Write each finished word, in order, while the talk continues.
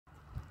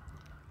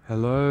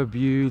Hello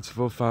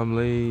beautiful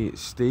family,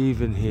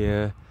 Stephen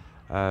here.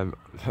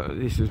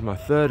 This is my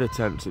third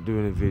attempt at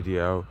doing a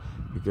video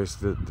because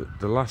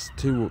the last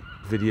two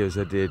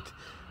videos I did,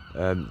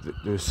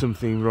 there was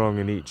something wrong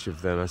in each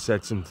of them. I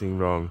said something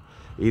wrong,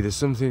 either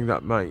something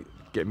that might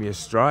get me a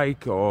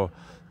strike or,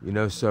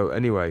 so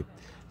anyway.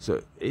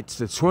 So it's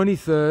the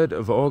 23rd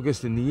of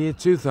August in the year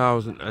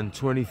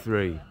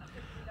 2023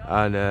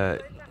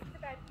 and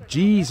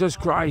Jesus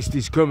Christ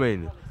is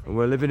coming. And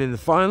we're living in the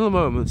final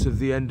moments of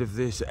the end of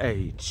this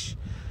age.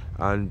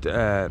 And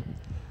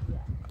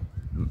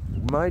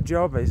my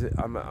job is,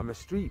 I'm a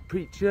street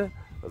preacher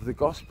of the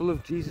gospel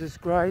of Jesus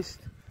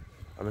Christ.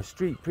 I'm a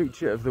street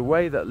preacher of the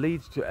way that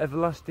leads to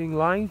everlasting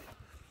life.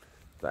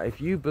 That if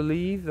you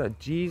believe that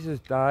Jesus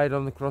died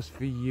on the cross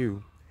for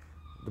you,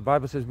 the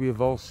Bible says we have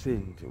all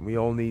sinned and we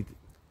all need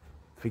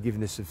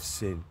forgiveness of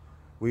sin.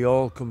 We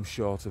all come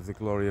short of the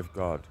glory of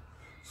God.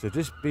 So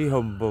just be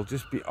humble,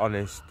 just be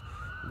honest.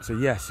 So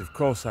yes, of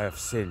course I have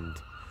sinned.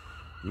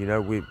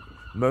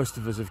 Most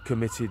of us have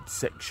committed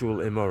sexual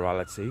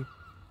immorality.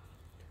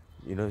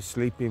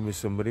 Sleeping with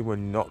somebody when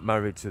you're not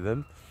married to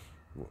them.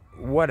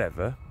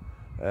 Whatever.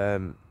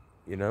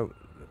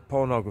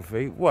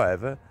 Pornography,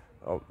 whatever.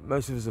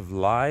 Most of us have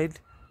lied.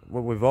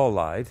 Well, we've all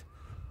lied.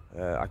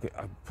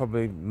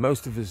 Probably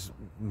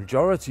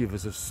majority of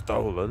us have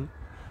stolen.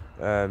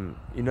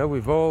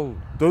 We've all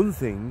done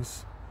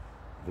things.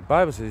 The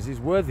Bible says is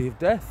worthy of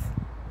death.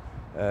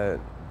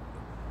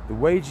 The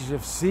wages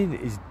of sin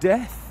is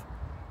death,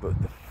 but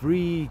the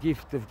free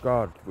gift of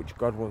God, which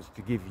God wants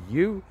to give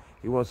you,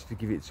 He wants to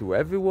give it to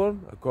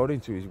everyone, according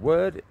to His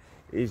word,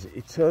 is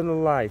eternal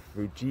life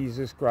through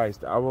Jesus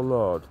Christ, our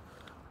Lord.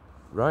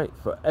 Right?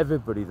 For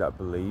everybody that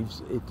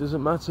believes, it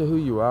doesn't matter who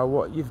you are,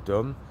 what you've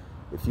done.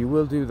 If you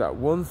will do that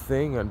one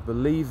thing and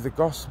believe the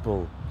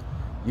gospel,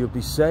 you'll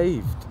be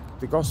saved.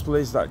 The gospel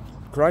is that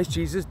Christ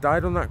Jesus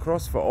died on that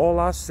cross for all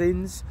our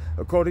sins,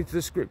 according to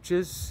the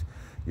scriptures.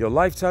 Your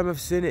lifetime of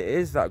sin it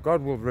is that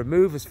God will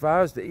remove as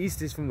far as the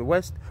east is from the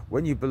west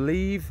when you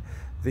believe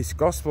this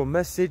gospel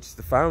message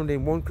found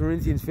in 1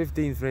 Corinthians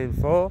 15, 3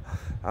 and 4.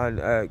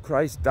 And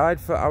Christ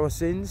died for our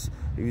sins.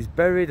 He was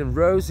buried and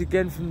rose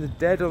again from the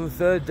dead on the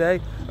third day,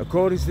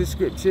 according to the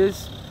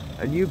scriptures.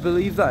 And you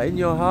believe that in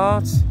your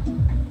heart,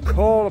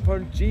 call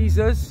upon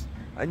Jesus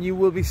and you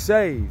will be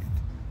saved.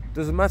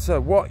 Doesn't matter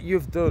what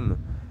you've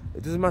done.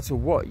 It doesn't matter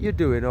what you're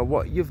doing or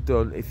what you've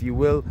done. If you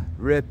will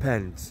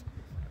repent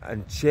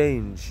and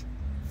change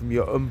from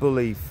your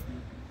unbelief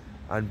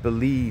and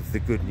believe the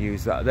good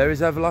news that there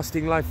is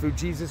everlasting life through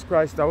Jesus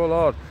Christ our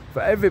Lord,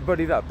 for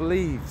everybody that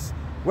believes.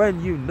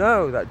 When you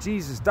know that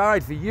Jesus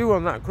died for you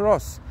on that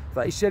cross,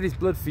 that He shed His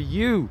blood for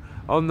you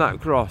on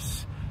that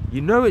cross, you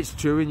know it's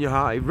true in your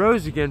heart, He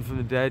rose again from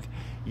the dead,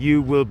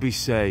 you will be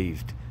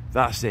saved.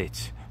 That's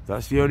it.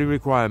 That's the only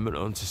requirement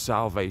unto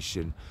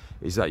salvation,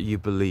 is that you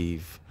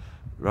believe.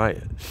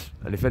 Right,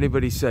 and if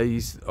anybody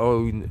says,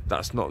 "Oh,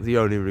 that's not the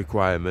only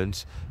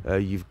requirement,"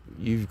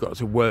 you've got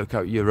to work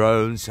out your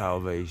own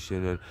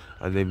salvation,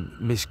 and they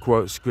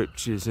misquote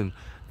scriptures and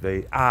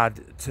they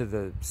add to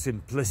the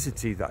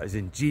simplicity that is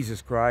in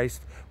Jesus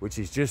Christ, which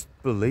is just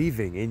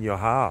believing in your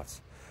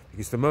heart.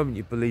 Because the moment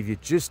you believe, you're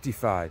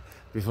justified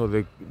before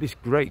this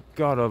great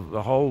God of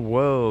the whole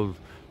world.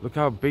 Look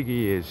how big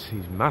He is.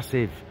 He's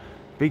massive,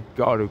 big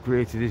God who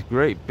created this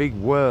great big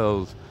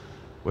world.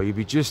 Well, you'll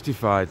be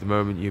justified the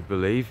moment you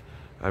believe,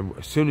 and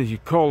as soon as you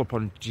call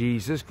upon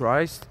Jesus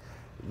Christ,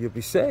 you'll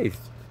be saved.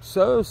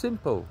 So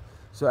simple.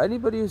 So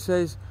anybody who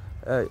says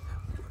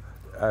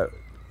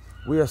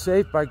we are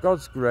saved by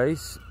God's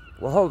grace,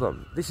 well, hold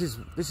on. This is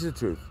the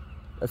truth.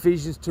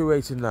 Ephesians 2,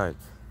 8 and 9.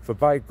 For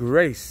by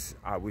grace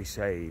are we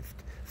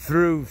saved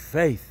through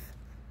faith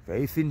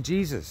in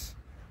Jesus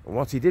and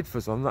what He did for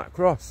us on that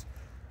cross.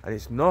 And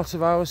it's not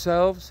of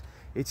ourselves;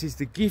 it is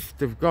the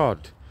gift of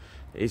God.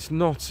 It's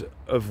not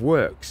of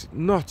works,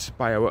 not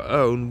by our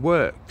own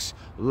works,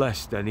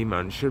 lest any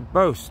man should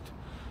boast.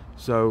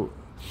 So,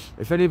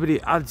 if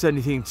anybody adds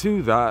anything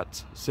to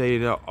that,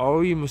 saying,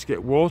 oh, you must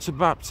get water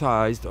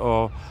baptized,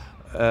 or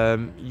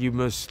you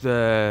must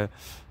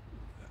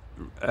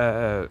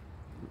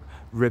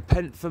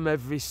repent from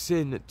every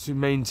sin to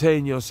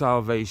maintain your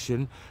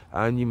salvation,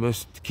 and you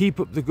must keep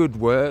up the good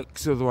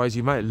works, otherwise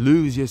you might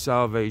lose your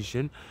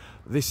salvation.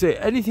 They say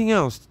anything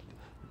else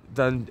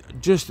than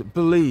just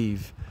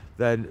believe,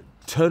 then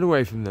turn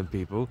away from them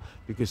people,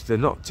 because they're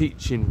not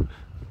teaching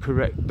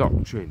correct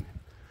doctrine.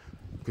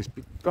 Because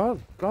God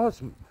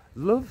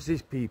loves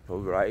His people,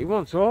 right? He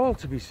wants all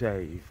to be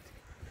saved.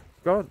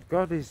 God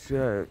is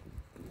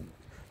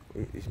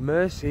His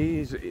mercy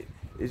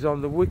is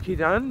on the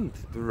wicked and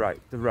the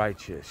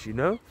righteous,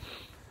 and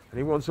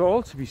He wants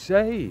all to be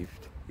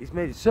saved. He's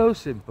made it so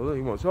simple.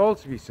 He wants all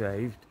to be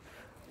saved,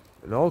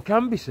 and all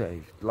can be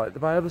saved, like the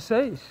Bible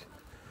says.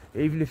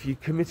 Even if you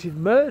committed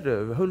murder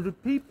of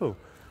 100 people,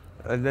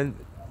 and then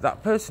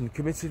that person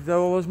committed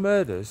all those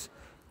murders,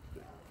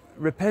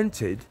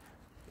 repented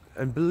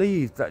and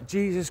believed that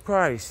Jesus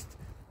Christ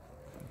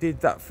did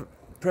that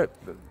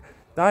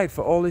died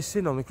for all his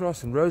sin on the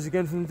cross and rose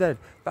again from the dead,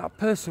 that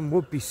person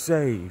would be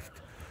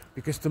saved,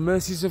 because the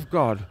mercies of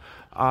God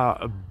are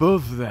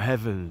above the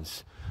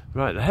heavens,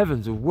 right? The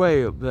heavens are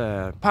way up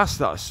there, past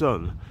that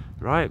sun,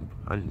 right?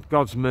 And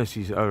God's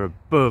mercies are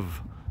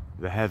above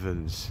the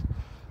heavens,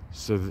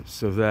 so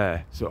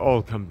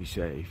all can be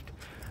saved.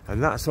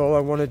 And that's all I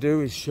want to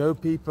do, is show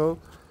people,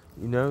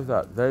 you know,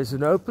 that there's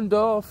an open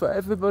door for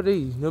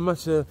everybody, no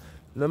matter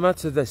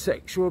their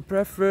sexual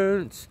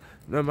preference,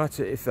 no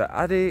matter if they're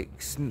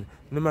addicts, no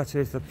matter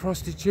if they're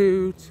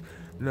prostitutes,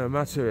 no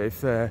matter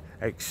if they're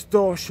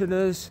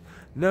extortioners,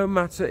 no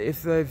matter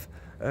if they've,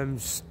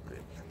 it's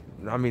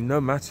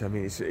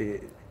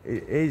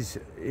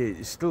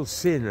still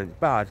sin and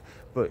bad,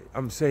 but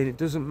I'm saying it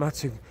doesn't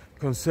matter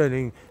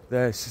concerning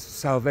their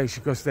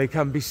salvation, because they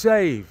can be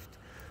saved,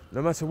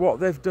 no matter what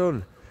they've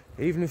done.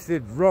 Even if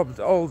they've robbed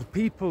old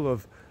people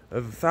of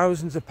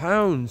thousands of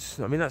pounds,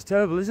 I mean, that's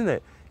terrible, isn't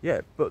it?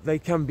 Yeah, but they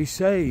can be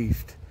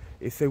saved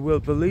if they will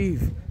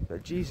believe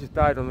that Jesus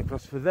died on the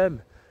cross for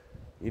them.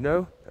 You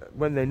know,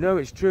 when they know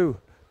it's true,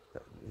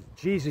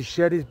 Jesus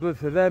shed his blood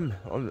for them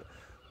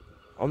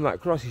on that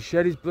cross. He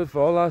shed his blood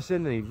for all our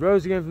sin, and he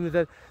rose again from the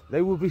dead.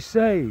 They will be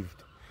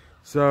saved.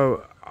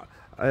 So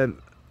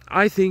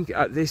I think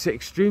at this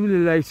extremely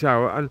late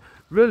hour, and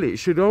really it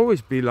should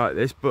always be like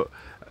this, but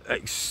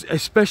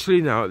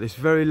especially now at this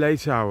very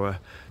late hour,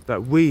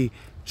 that we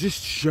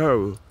just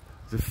show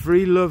the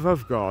free love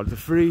of God, the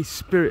free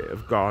spirit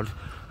of God,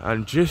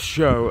 and just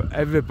show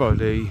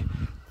everybody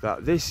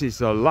that this is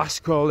the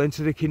last call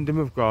into the kingdom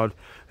of God,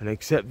 and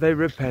except they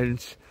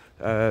repent,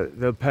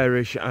 they'll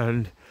perish,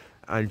 and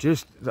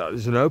just that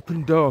there's an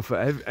open door for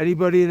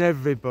anybody and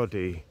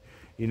everybody,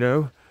 you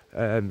know.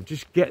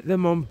 Just get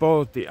them on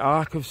board the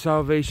ark of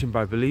salvation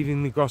by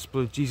believing the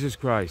gospel of Jesus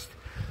Christ.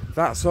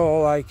 That's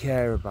all I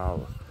care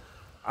about.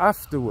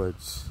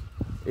 Afterwards,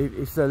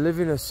 if they're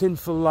living a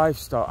sinful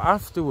lifestyle,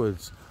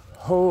 afterwards,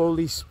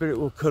 Holy Spirit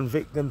will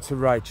convict them to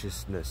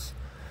righteousness.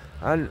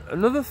 And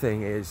another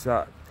thing is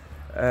that,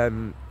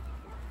 you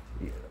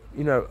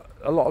know,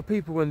 a lot of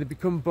people, when they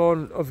become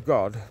born of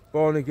God,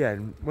 born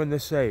again, when they're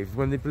saved,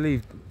 when they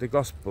believe the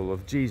gospel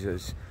of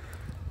Jesus,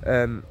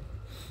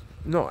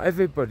 not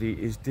everybody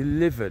is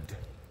delivered.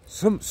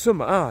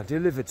 Some are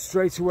delivered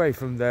straight away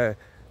from their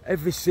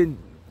every sin,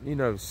 you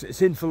know,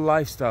 sinful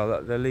lifestyle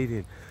that they're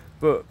leading.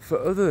 But for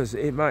others,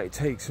 it might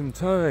take some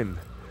time.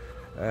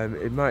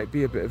 It might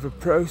be a bit of a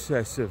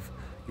process of,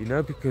 you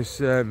know,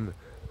 because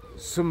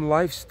some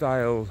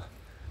lifestyle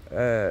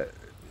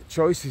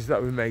choices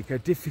that we make are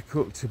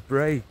difficult to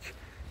break,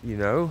 you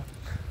know.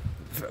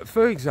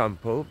 For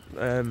example,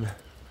 a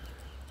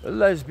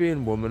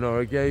lesbian woman or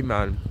a gay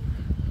man,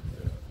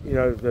 you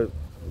know, they're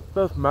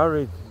both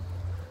married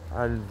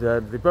and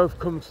they both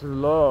come to the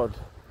Lord,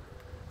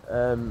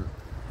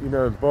 you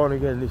know, and born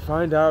again. They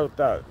find out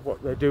that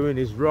what they're doing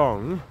is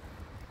wrong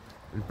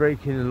and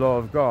breaking the law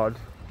of God.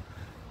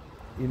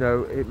 You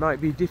know, it might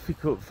be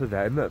difficult for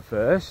them at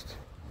first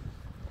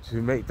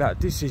to make that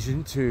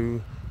decision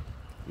to,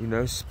 you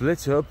know,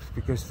 split up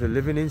because they're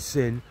living in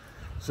sin.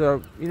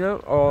 So, you know,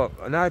 or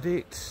an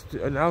addict,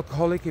 an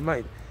alcoholic, it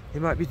might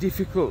be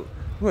difficult.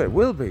 Well, it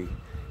will be.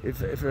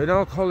 If an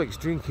alcoholic's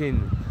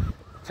drinking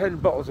 10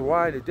 bottles of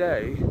wine a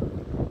day,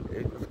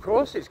 of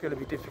course it's going to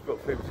be difficult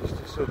for him just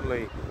to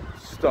suddenly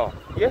stop.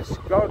 Yes,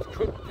 God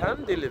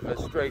can deliver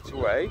straight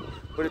away,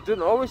 but it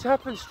doesn't always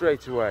happen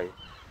straight away.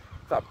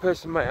 That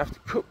person might have to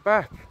cut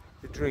back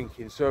the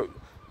drinking. So,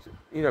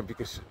 you know,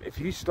 because if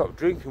you stop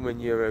drinking when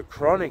you're a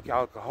chronic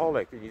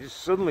alcoholic and you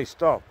just suddenly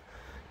stop,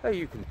 hey,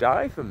 you can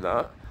die from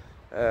that.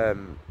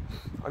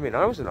 I mean,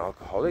 I was an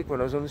alcoholic when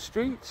I was on the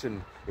streets,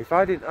 and if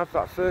I didn't have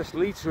that first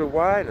litre of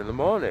wine in the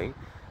morning,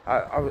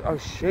 I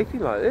was shaking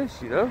like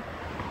this, you know.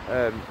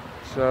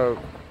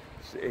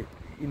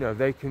 You know,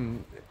 they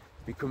can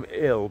become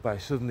ill by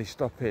suddenly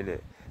stopping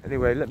it.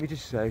 Anyway, let me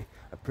just say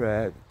a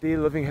prayer. Dear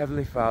loving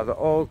Heavenly Father,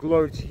 all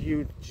glory to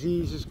you,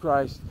 Jesus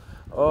Christ.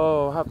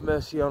 Oh, have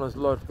mercy on us,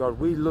 Lord God.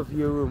 We love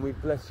you and we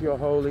bless your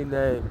holy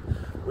name.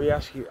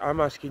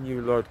 I'm asking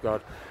you, Lord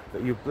God,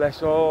 that you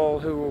bless all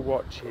who are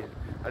watching.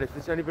 And if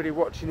there's anybody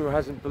watching who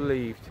hasn't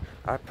believed,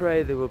 I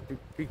pray they will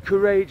be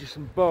courageous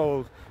and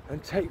bold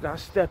and take that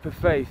step of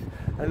faith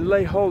and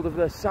lay hold of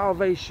their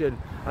salvation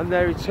and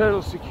their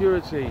eternal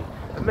security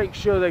and make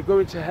sure they go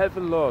into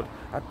heaven, Lord.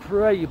 I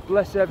pray you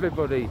bless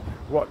everybody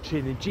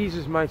watching in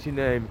Jesus' mighty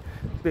name.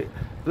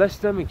 Bless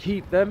them and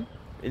keep them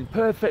in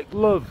perfect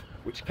love,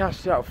 which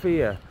casts out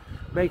fear.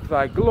 Make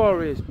thy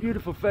glorious,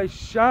 beautiful face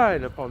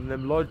shine upon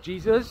them, Lord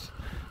Jesus,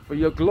 for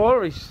your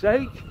glory's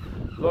sake.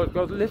 Lord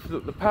God, lift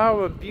up the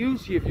power and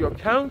beauty of your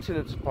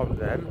countenance upon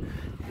them.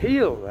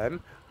 Heal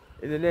them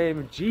in the name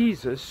of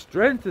Jesus.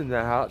 Strengthen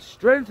their hearts,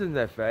 strengthen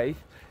their faith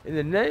in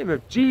the name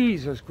of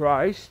Jesus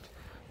Christ.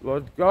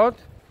 Lord God,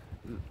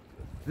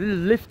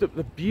 lift up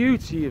the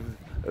beauty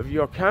of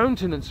your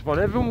countenance upon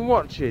everyone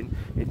watching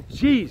in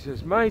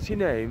Jesus' mighty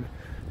name,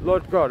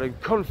 Lord God, and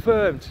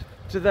confirm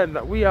to them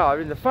that we are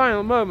in the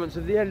final moments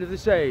of the end of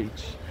this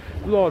age.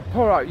 Lord,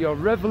 pour out your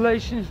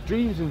revelations,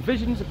 dreams and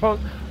visions upon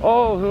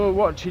all who are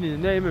watching in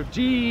the name of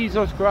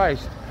Jesus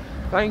Christ.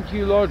 Thank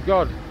you, Lord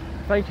God.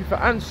 Thank you for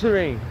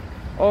answering.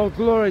 All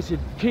glory to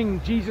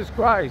King Jesus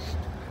Christ,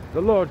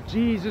 the Lord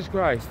Jesus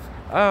Christ.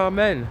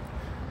 Amen.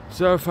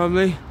 So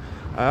family,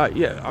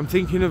 yeah, I'm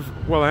thinking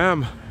of, well,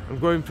 I'm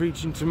going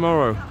preaching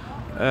tomorrow.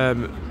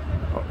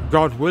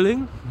 God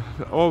willing.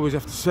 I always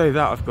have to say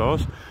that, of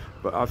course,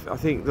 but I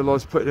think the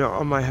Lord's putting it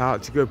on my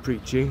heart to go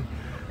preaching.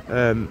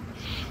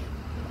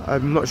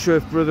 I'm not sure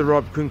if Brother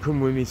Rob can come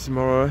with me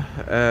tomorrow,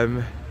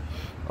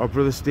 or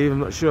Brother Steve, I'm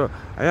not sure.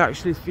 I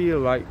actually feel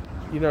like,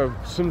 you know,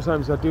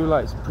 sometimes I do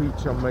like to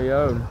preach on my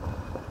own.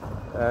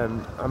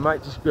 I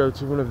might just go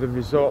to one of the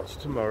resorts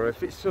tomorrow,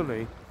 if it's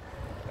sunny,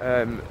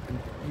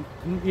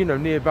 you know,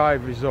 nearby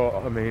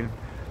resort, I mean,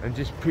 and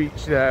just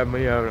preach there on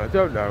my own. I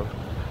don't know,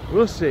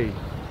 we'll see.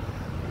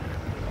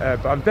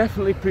 But I'm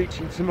definitely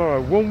preaching tomorrow,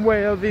 one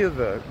way or the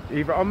other,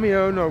 either on my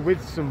own or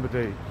with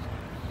somebody.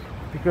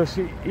 Because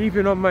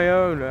even on my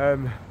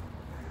own,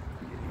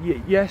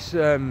 yes,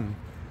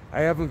 I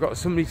haven't got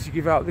somebody to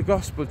give out the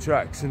gospel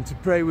tracts and to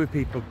pray with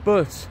people,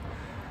 but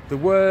the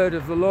word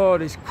of the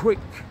Lord is quick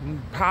and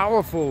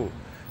powerful,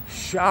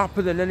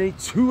 sharper than any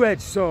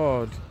two-edged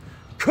sword,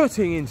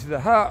 cutting into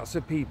the hearts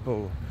of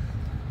people.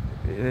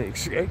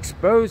 It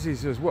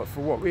exposes us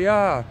for what we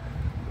are.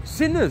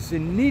 Sinners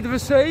in need of a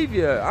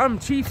saviour. I'm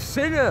chief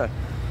sinner,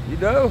 you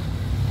know.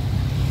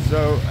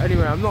 So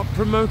anyway, I'm not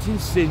promoting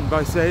sin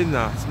by saying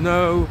that.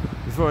 No,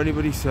 before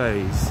anybody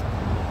says.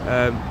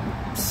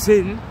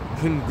 Sin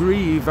can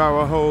grieve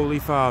our Holy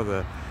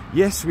Father.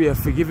 Yes, we are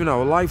forgiven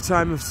our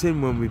lifetime of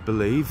sin when we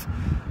believe.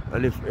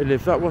 And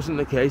if that wasn't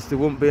the case, there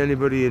wouldn't be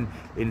anybody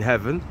in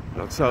heaven,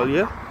 I'll tell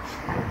you.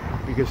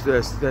 Because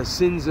there's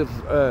sins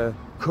of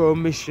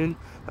commission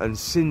and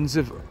sins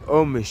of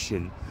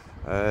omission.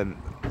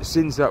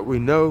 Sins that we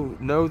know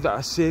that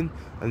are sin,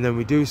 and then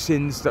we do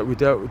sins that we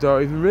don't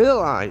even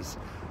realise,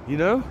 you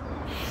know,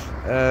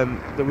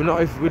 that we're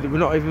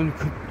not even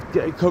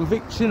getting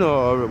conviction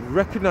or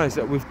recognise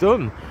that we've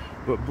done,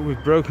 but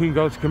we've broken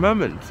God's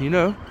commandment, you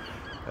know.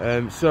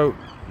 So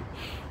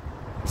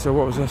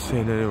what was I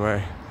saying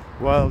anyway?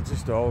 Well,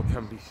 just all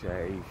can be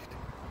saved,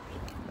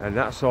 and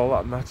that's all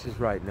that matters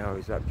right now,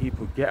 is that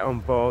people get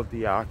on board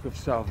the ark of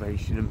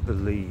salvation and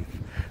believe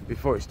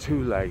before it's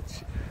too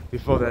late,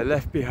 before they're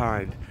left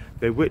behind.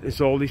 They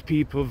witness all these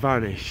people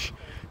vanish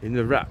in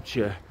the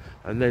rapture,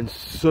 and then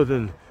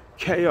sudden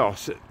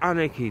chaos,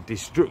 anarchy,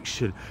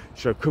 destruction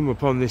shall come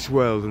upon this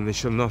world, and they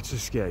shall not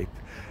escape.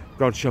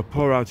 God shall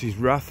pour out his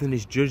wrath and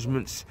his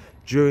judgments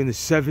during the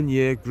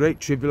 7-year Great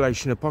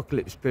Tribulation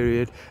Apocalypse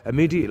period,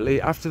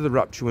 immediately after the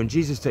rapture, when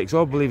Jesus takes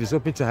all believers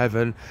up into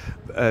heaven.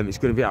 It's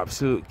going to be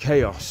absolute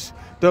chaos.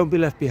 Don't be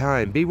left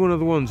behind. Be one of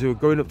the ones who are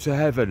going up to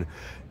heaven.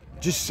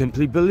 Just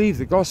simply believe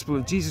the gospel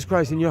of Jesus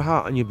Christ in your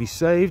heart, and you'll be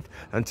saved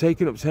and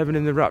taken up to heaven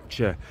in the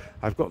rapture.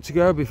 I've got to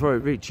go before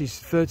it reaches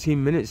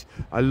 13 minutes.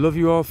 I love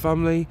you all,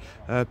 family.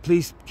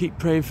 Please keep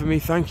praying for me.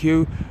 Thank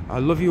you. I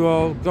love you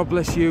all. God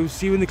bless you.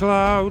 See you in the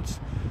clouds.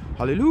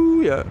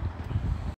 Hallelujah.